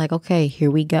 And so I was like, okay, here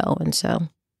we go. And so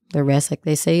the rest, like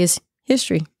they say, is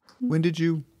history. When did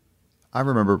you, I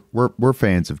remember we're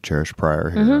fans of Cherish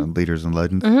Pryor here on Leaders and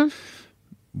Legends.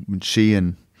 When she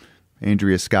and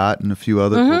Andrea Scott and a few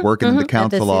others were working in the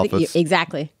council office.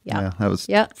 Exactly. Yeah. That was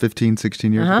 15,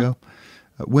 16 years ago.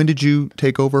 When did you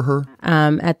take over her?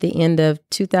 At the end of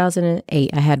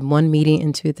 2008. I had one meeting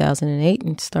in 2008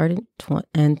 and started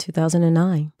in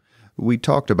 2009. We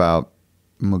talked about,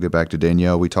 and we'll get back to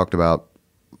Danielle, we talked about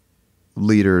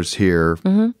leaders here.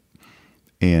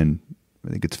 And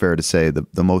I think it's fair to say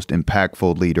the most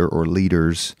impactful leader or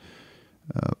leaders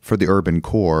for the urban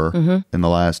core in the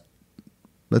last,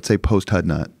 let's say, post-Hud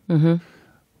Nut,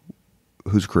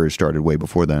 whose career started way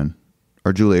before then,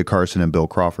 are Julia Carson and Bill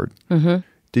Crawford.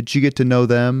 Did you get to know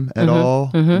them at all?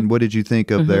 And what did you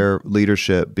think of their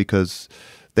leadership? Because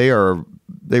they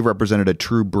represented a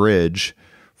true bridge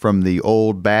from the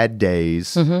old bad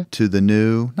days to the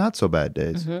new not so bad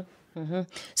days.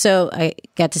 So I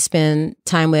got to spend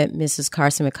time with Mrs.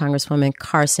 Carson, with Congresswoman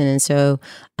Carson. And so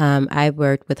I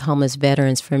worked with homeless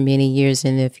veterans for many years.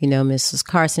 And if you know Mrs.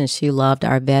 Carson, she loved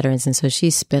our veterans. And so she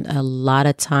spent a lot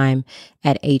of time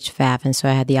at HFAF. And so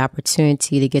I had the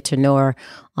opportunity to get to know her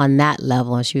on that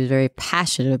level. And she was very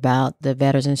passionate about the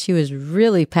veterans. And she was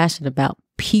really passionate about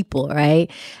people,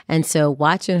 right? And so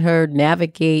watching her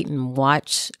navigate and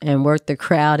watch and work the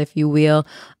crowd, if you will,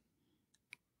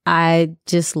 I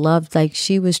just loved,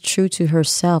 she was true to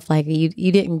herself.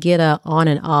 You didn't get a on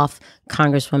and off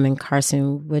Congresswoman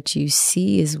Carson. What you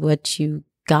see is what you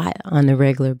got on a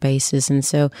regular basis. And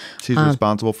so she's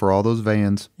responsible for all those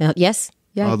vans. Yes.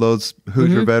 Yeah. All those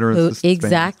Hoosier veterans.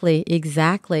 Exactly.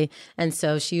 And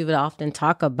so she would often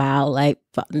talk about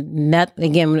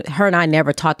again, her and I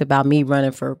never talked about me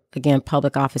running for, again,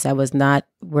 public office. I was not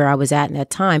where I was at in that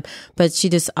time, but she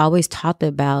just always talked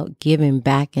about giving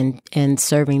back and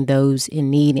serving those in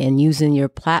need and using your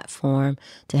platform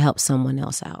to help someone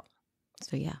else out.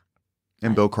 So, yeah.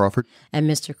 And Bill Crawford? And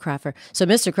Mr. Crawford. So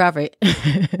Mr. Crawford,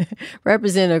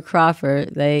 Representative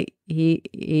Crawford,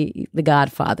 he the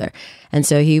godfather. And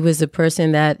so he was the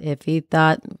person that if he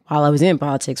thought, while I was in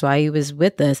politics, while he was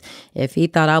with us, if he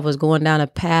thought I was going down a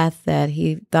path that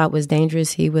he thought was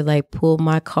dangerous, he would pull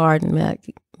my card and be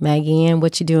like, Maggie Ann,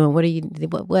 what you doing? What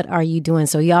are you doing?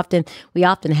 So we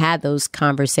often had those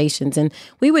conversations, and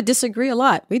we would disagree a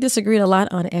lot. We disagreed a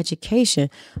lot on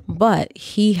education, but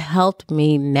he helped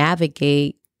me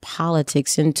navigate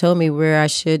politics and told me where I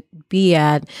should be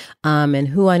at, and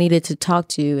who I needed to talk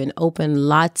to, and opened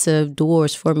lots of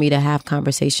doors for me to have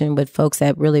conversation with folks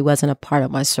that really wasn't a part of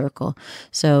my circle.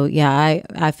 So yeah,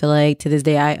 I feel like to this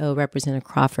day I owe Representative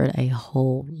Crawford a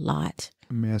whole lot.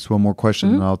 Let me ask one more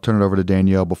question, and I'll turn it over to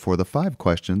Danielle before the 5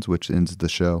 questions, which ends the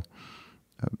show.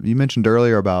 You mentioned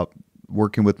earlier about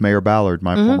working with Mayor Ballard,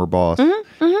 my former boss.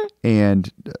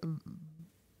 And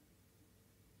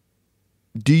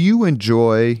do you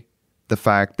enjoy the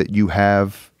fact that you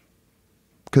have,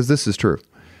 because this is true,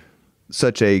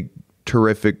 such a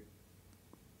terrific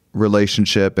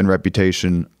relationship and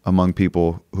reputation among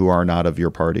people who are not of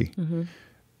your party.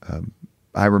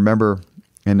 I remember,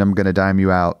 and I'm going to dime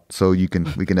you out so we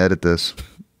can edit this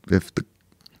if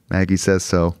Maggie says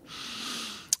so.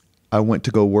 I went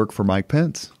to go work for Mike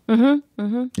Pence, and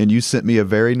you sent me a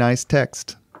very nice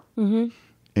text, and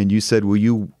you said, are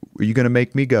you going to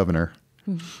make me governor?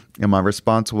 And my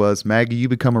response was, Maggie, you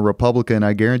become a Republican,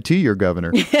 I guarantee you're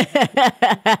governor. Do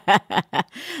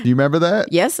you remember that?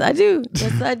 Yes, I do.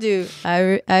 Yes, I do.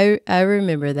 I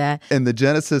remember that. And the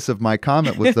genesis of my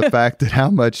comment was the fact that how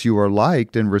much you are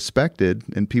liked and respected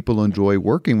and people enjoy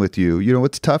working with you. You know,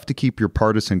 it's tough to keep your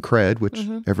partisan cred, which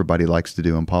everybody likes to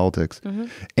do in politics,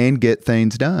 and get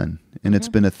things done. And it's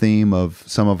been a theme of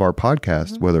some of our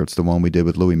podcasts, whether it's the one we did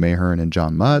with Louis Mahern and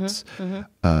John Mutz,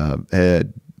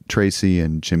 Ed Tracy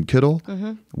and Jim Kittle.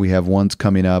 We have ones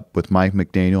coming up with Mike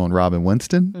McDaniel and Robin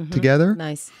Winston together.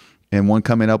 Nice. And one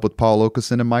coming up with Paul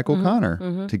Okeson and Michael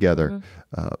Connor together.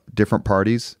 Different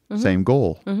parties, same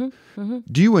goal.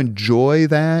 Do you enjoy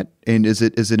that? And is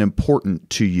it important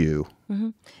to you?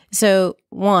 So,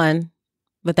 one,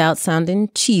 without sounding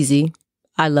cheesy,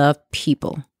 I love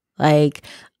people. Like,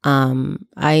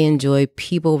 I enjoy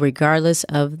people regardless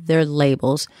of their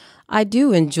labels. I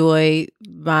do enjoy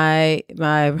my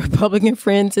Republican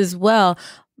friends as well,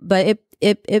 but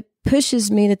it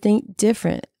pushes me to think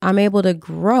different. I'm able to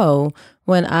grow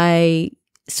when I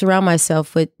surround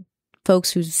myself with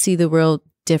folks who see the world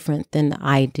different than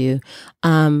I do.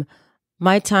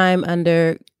 My time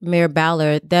under Mayor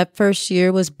Ballard, that first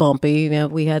year was bumpy. You know,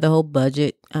 we had the whole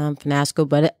budget fiasco,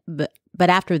 but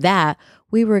after that,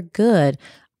 we were good.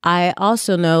 I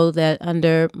also know that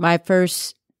under my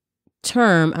first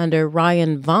term under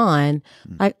Ryan Vaughn,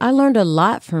 I learned a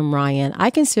lot from Ryan.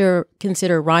 I consider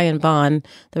Ryan Vaughn,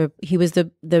 he was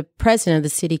the president of the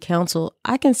city council.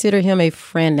 I consider him a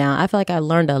friend now. I feel like I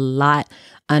learned a lot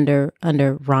under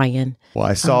Ryan. Well,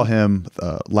 I saw him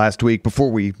last week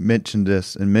before we mentioned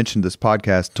this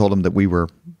podcast, told him that we were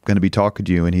going to be talking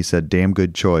to you, and he said, damn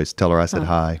good choice. Tell her I said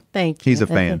hi. Thank you. He's a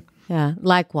fan. Yeah,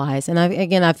 likewise. And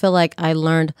I feel like I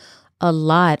learned a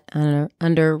lot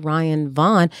under Ryan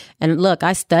Vaughn. And look,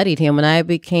 I studied him. When I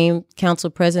became council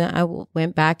president, I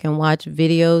went back and watched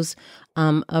videos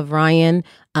of Ryan.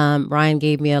 Ryan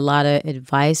gave me a lot of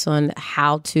advice on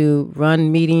how to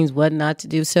run meetings, what not to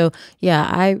do. So, yeah,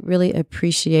 I really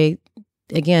appreciate,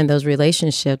 again, those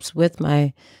relationships with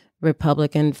my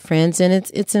Republican friends. And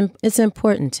it's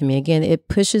important to me. Again, it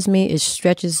pushes me, it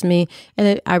stretches me,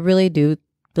 and I really do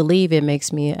believe it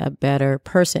makes me a better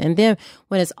person. And then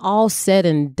when it's all said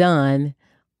and done,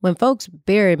 when folks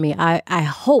bury me, I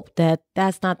hope that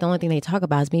that's not the only thing they talk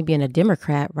about is me being a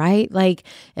Democrat, right? Like,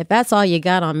 if that's all you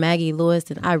got on Maggie Lewis,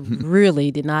 then I really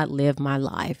did not live my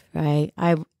life, right?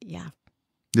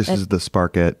 This is the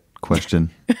Sparkette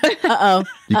question.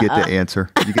 You get to answer.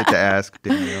 You get to ask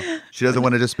Danielle. She doesn't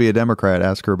want to just be a Democrat.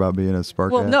 Ask her about being a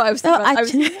Sparkette. Well, no, I was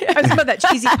thinking about that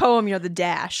cheesy poem, the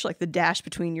dash, like the dash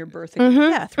between your birth and your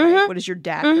death, right? What does your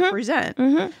dash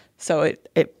represent? So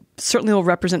it certainly will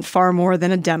represent far more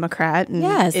than a Democrat.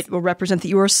 And it will represent that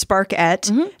you are a Sparkette.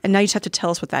 And now you just have to tell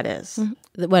us what that is.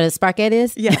 What a Sparkette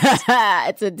is? Yes.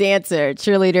 It's a dancer,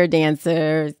 cheerleader,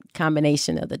 dancer,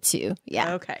 combination of the two.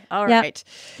 Yeah. Okay. All right.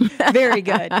 Very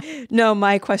good. No,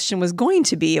 my question was going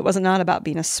to be, it wasn't not about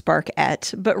being a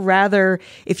Sparkette, but rather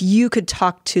if you could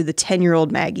talk to the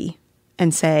 10-year-old Maggie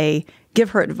and say,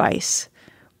 give her advice,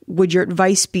 would your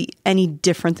advice be any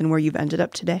different than where you've ended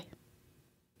up today?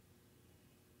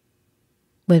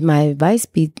 Would my advice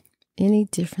be any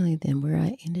differently than where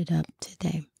I ended up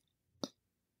today?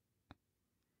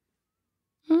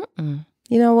 You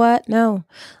know what? No.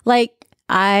 Like,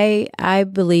 I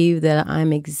believe that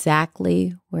I'm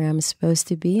exactly where I'm supposed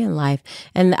to be in life.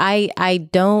 And I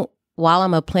don't, while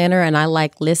I'm a planner and I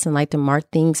like to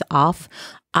mark things off,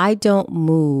 I don't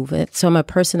move. So I'm a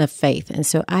person of faith. And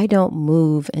so I don't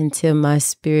move until my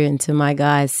spirit, until my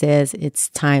God says it's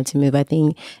time to move. I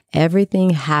think everything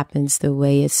happens the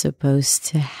way it's supposed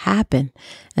to happen.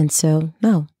 And so,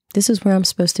 no, this is where I'm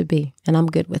supposed to be. And I'm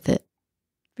good with it.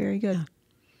 Very good.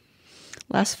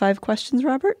 Last 5 questions,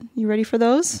 Robert. You ready for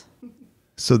those?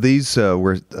 So these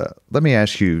were, let me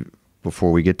ask you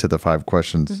before we get to the 5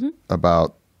 questions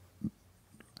about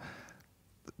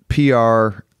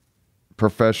PR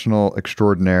professional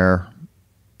extraordinaire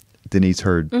Denise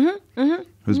Hurd,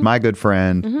 who's my good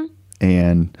friend,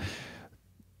 and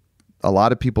a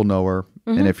lot of people know her.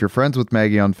 And if you're friends with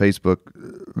Maggie on Facebook,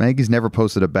 Maggie's never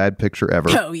posted a bad picture ever.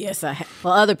 Oh, yes, I have.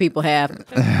 Well, other people have.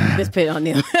 Let's put it on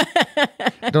them.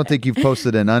 I don't think you've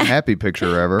posted an unhappy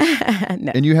picture ever.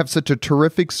 No. And you have such a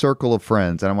terrific circle of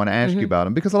friends, and I want to ask you about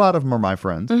them because a lot of them are my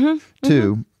friends,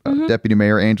 too. Deputy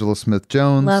Mayor Angela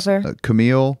Smith-Jones. Love her.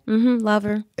 Camille. Love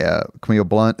her. Camille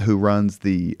Blunt, who runs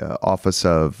the Office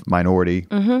of Minority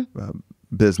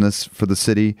Business for the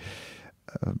city.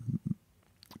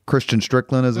 Christian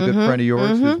Strickland is a good friend of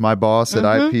yours, who's my boss at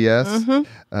IPS.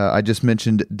 I just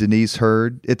mentioned Denise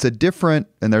Hurd. It's a different,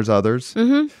 and there's others,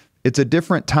 it's a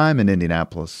different time in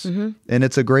Indianapolis, and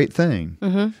it's a great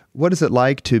thing. What is it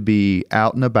like to be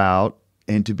out and about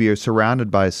and to be surrounded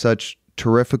by such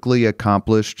terrifically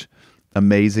accomplished,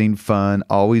 amazing, fun,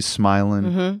 always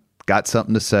smiling, got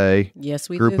something to say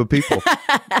group of people?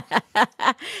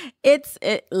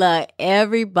 Look,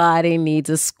 everybody needs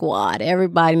a squad.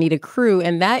 Everybody need a crew.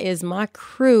 And that is my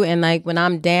crew. And like when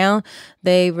I'm down,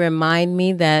 they remind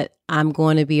me that I'm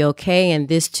going to be okay and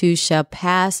this too shall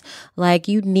pass. Like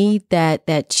you need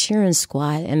that cheering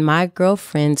squad. And my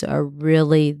girlfriends are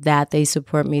really that. They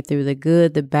support me through the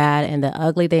good, the bad, and the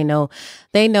ugly. They know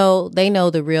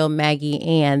the real Maggie,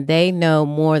 and they know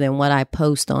more than what I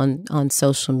post on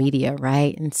social media,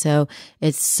 right? And so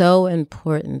it's so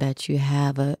important that you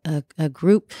have a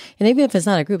group. And even if it's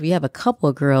not a group, you have a couple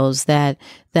of girls that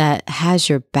has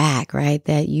your back, right?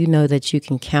 That you know that you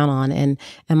can count on. And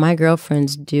my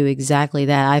girlfriends do exactly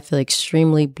that. I feel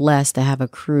extremely blessed to have a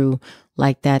crew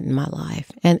like that in my life.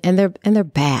 And they're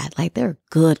bad. Like they're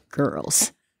good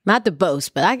girls. Not to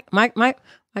boast, but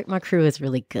my crew is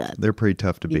really good. They're pretty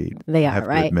tough to beat. They are,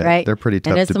 right? Right. They're pretty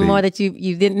tough to beat. And there's some more that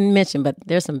you didn't mention, but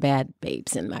there's some bad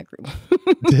babes in my group.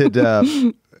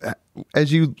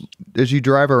 As you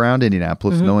drive around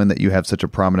Indianapolis, knowing that you have such a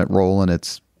prominent role in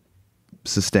its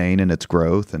sustain and its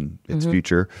growth and its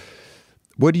future,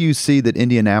 what do you see that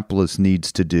Indianapolis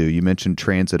needs to do? You mentioned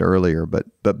transit earlier, but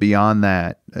beyond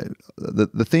that,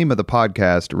 the theme of the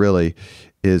podcast really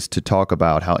is to talk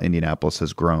about how Indianapolis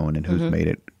has grown and who's made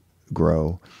it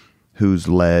grow, who's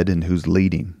led and who's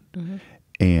leading.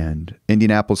 And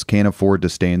Indianapolis can't afford to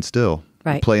stand still.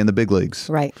 Right. Play in the big leagues.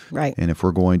 Right. And if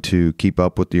we're going to keep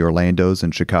up with the Orlandos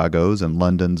and Chicagos and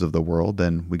Londons of the world,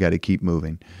 then we got to keep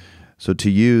moving. So to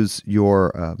use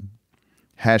your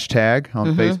hashtag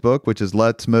on Facebook, which is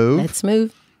Let's Move. Let's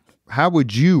Move. How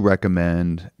would you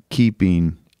recommend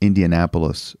keeping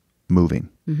Indianapolis moving?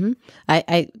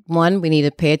 One, we need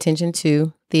to pay attention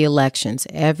to the elections.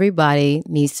 Everybody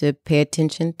needs to pay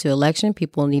attention to election.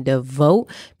 People need to vote.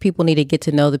 People need to get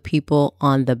to know the people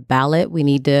on the ballot. We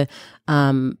need to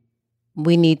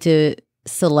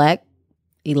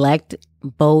elect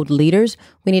bold leaders.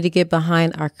 We need to get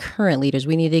behind our current leaders.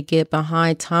 We need to get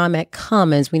behind Tom at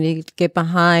Commons. We need to get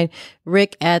behind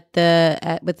Rick with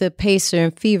the Pacer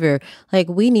and Fever. Like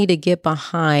we need to get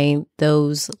behind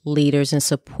those leaders and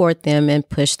support them and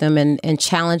push them and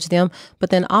challenge them. But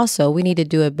then also we need to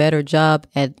do a better job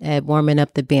at warming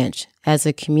up the bench. As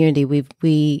a community,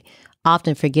 we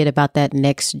often forget about that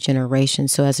next generation.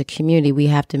 So as a community, we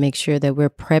have to make sure that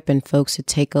we're prepping folks to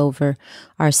take over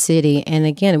our city. And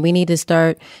again, we need to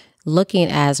start looking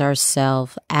at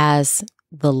ourselves as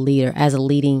the leader, as a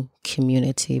leading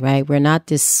community, right? We're not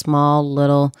this small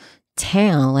little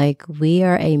town. Like we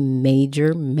are a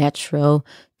major metro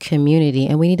community,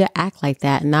 and we need to act like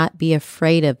that and not be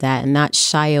afraid of that and not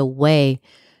shy away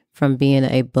from being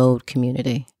a bold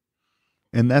community.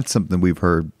 And that's something we've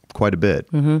heard quite a bit,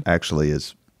 actually,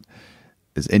 is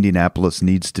Indianapolis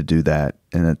needs to do that.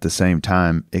 And at the same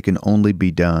time, it can only be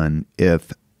done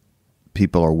if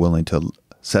people are willing to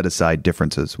set aside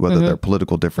differences, whether they're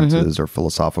political differences or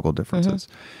philosophical differences.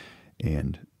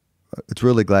 And it's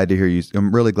really glad to hear you.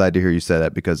 I'm really glad to hear you say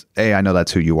that because A, I know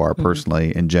that's who you are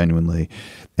personally and genuinely.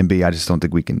 And B, I just don't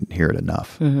think we can hear it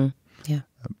enough. Yeah.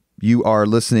 You are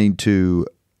listening to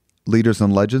Leaders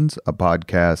and Legends, a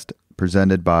podcast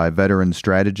presented by Veteran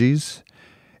Strategies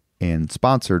and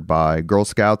sponsored by Girl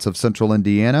Scouts of Central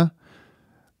Indiana,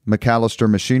 MacAllister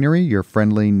Machinery, your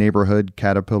friendly neighborhood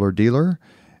Caterpillar dealer,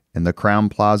 and the Crowne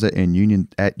Plaza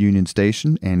at Union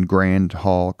Station and Grand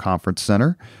Hall Conference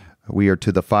Center. We are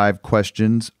to the 5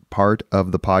 questions part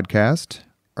of the podcast.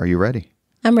 Are you ready?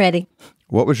 I'm ready.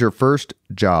 What was your first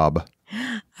job?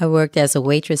 I worked as a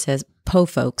waitress at Po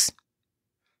Folks.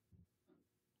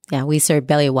 Yeah, we serve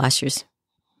belly washers.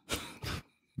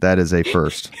 That is a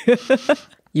first.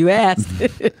 You asked.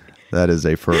 That is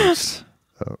a first.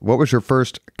 What was your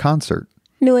first concert?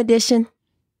 New Edition.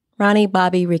 Ronnie,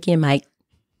 Bobby, Ricky, and Mike.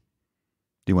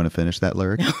 Do you want to finish that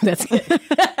lyric? That's good.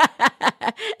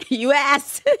 You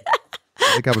asked.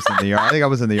 I think I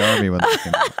was in the army when that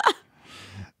came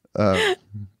out.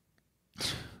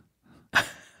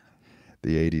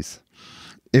 The 80s.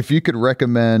 If you could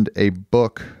recommend a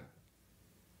book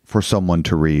for someone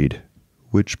to read,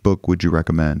 which book would you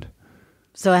recommend?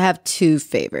 So I have two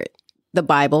favorite. The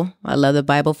Bible. I love the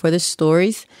Bible for the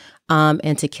stories,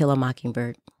 and To Kill a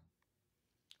Mockingbird.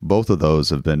 Both of those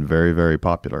have been very, very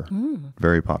popular.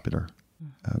 Very popular.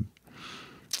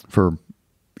 For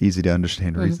easy to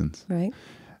understand reasons. Right.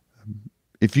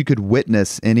 If you could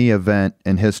witness any event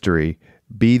in history,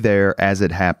 be there as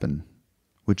it happened,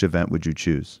 which event would you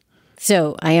choose?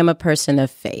 So I am a person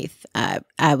of faith.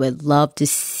 I would love to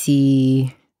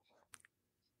see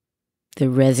the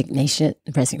resignation,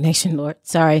 Lord.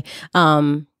 Sorry.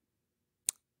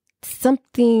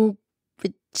 Something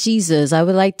with Jesus. I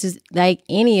would like to, like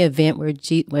any event where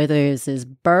whether it's his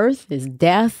birth, his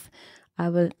death, I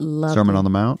would love Sermon on the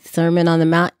Mount? Sermon on the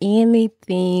Mount,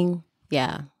 anything.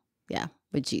 Yeah,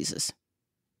 with Jesus.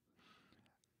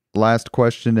 Last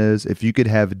question is, if you could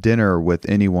have dinner with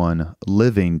anyone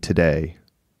living today,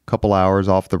 a couple hours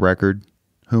off the record,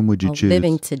 whom would you choose?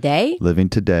 Living today? Living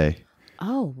today.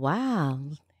 Oh, wow.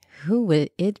 Who would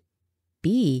it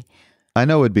be? I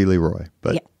know it'd be Leroy,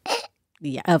 but...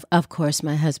 Yeah, of course,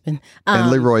 my husband.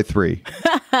 And Leroy 3.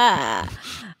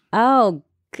 Oh,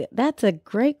 that's a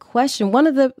great question. One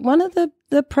of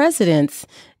the presidents.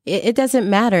 It doesn't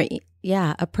matter.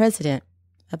 Yeah, a president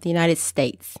of the United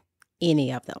States.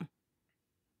 Any of them.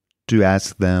 To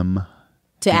ask them.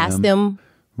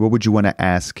 What would you want to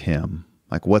ask him?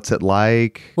 Like, what's it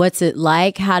like? What's it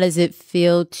like? How does it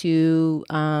feel to,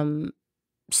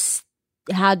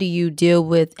 how do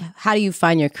you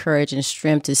find your courage and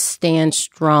strength to stand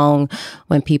strong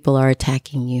when people are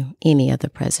attacking you? Any of the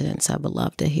presidents, I would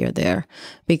love to hear there.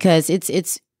 Because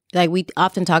it's like we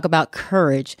often talk about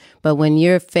courage, but when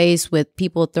you're faced with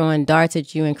people throwing darts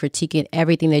at you and critiquing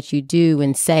everything that you do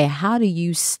and say, how do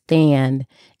you stand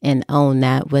and own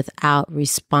that without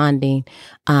responding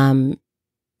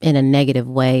in a negative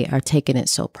way or taking it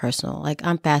so personal? Like,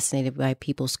 I'm fascinated by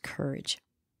people's courage.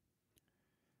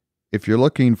 If you're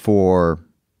looking for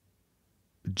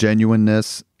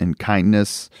genuineness and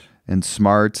kindness and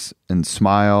smarts and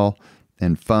smile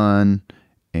and fun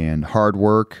and hard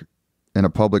work and a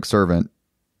public servant,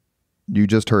 you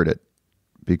just heard it,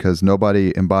 because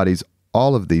nobody embodies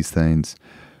all of these things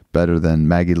better than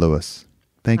Maggie Lewis.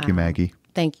 Thank you, Maggie.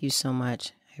 Thank you so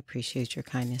much. I appreciate your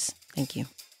kindness. Thank you.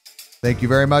 Thank you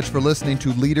very much for listening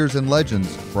to Leaders and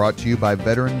Legends, brought to you by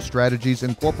Veteran Strategies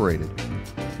Incorporated.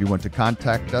 If you want to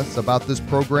contact us about this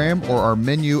program or our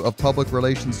menu of public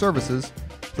relations services,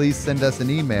 please send us an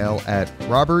email at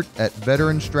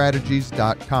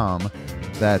robert@veteranstrategies.com.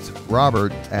 That's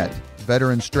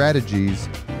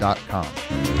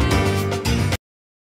robert@veteranstrategies.com.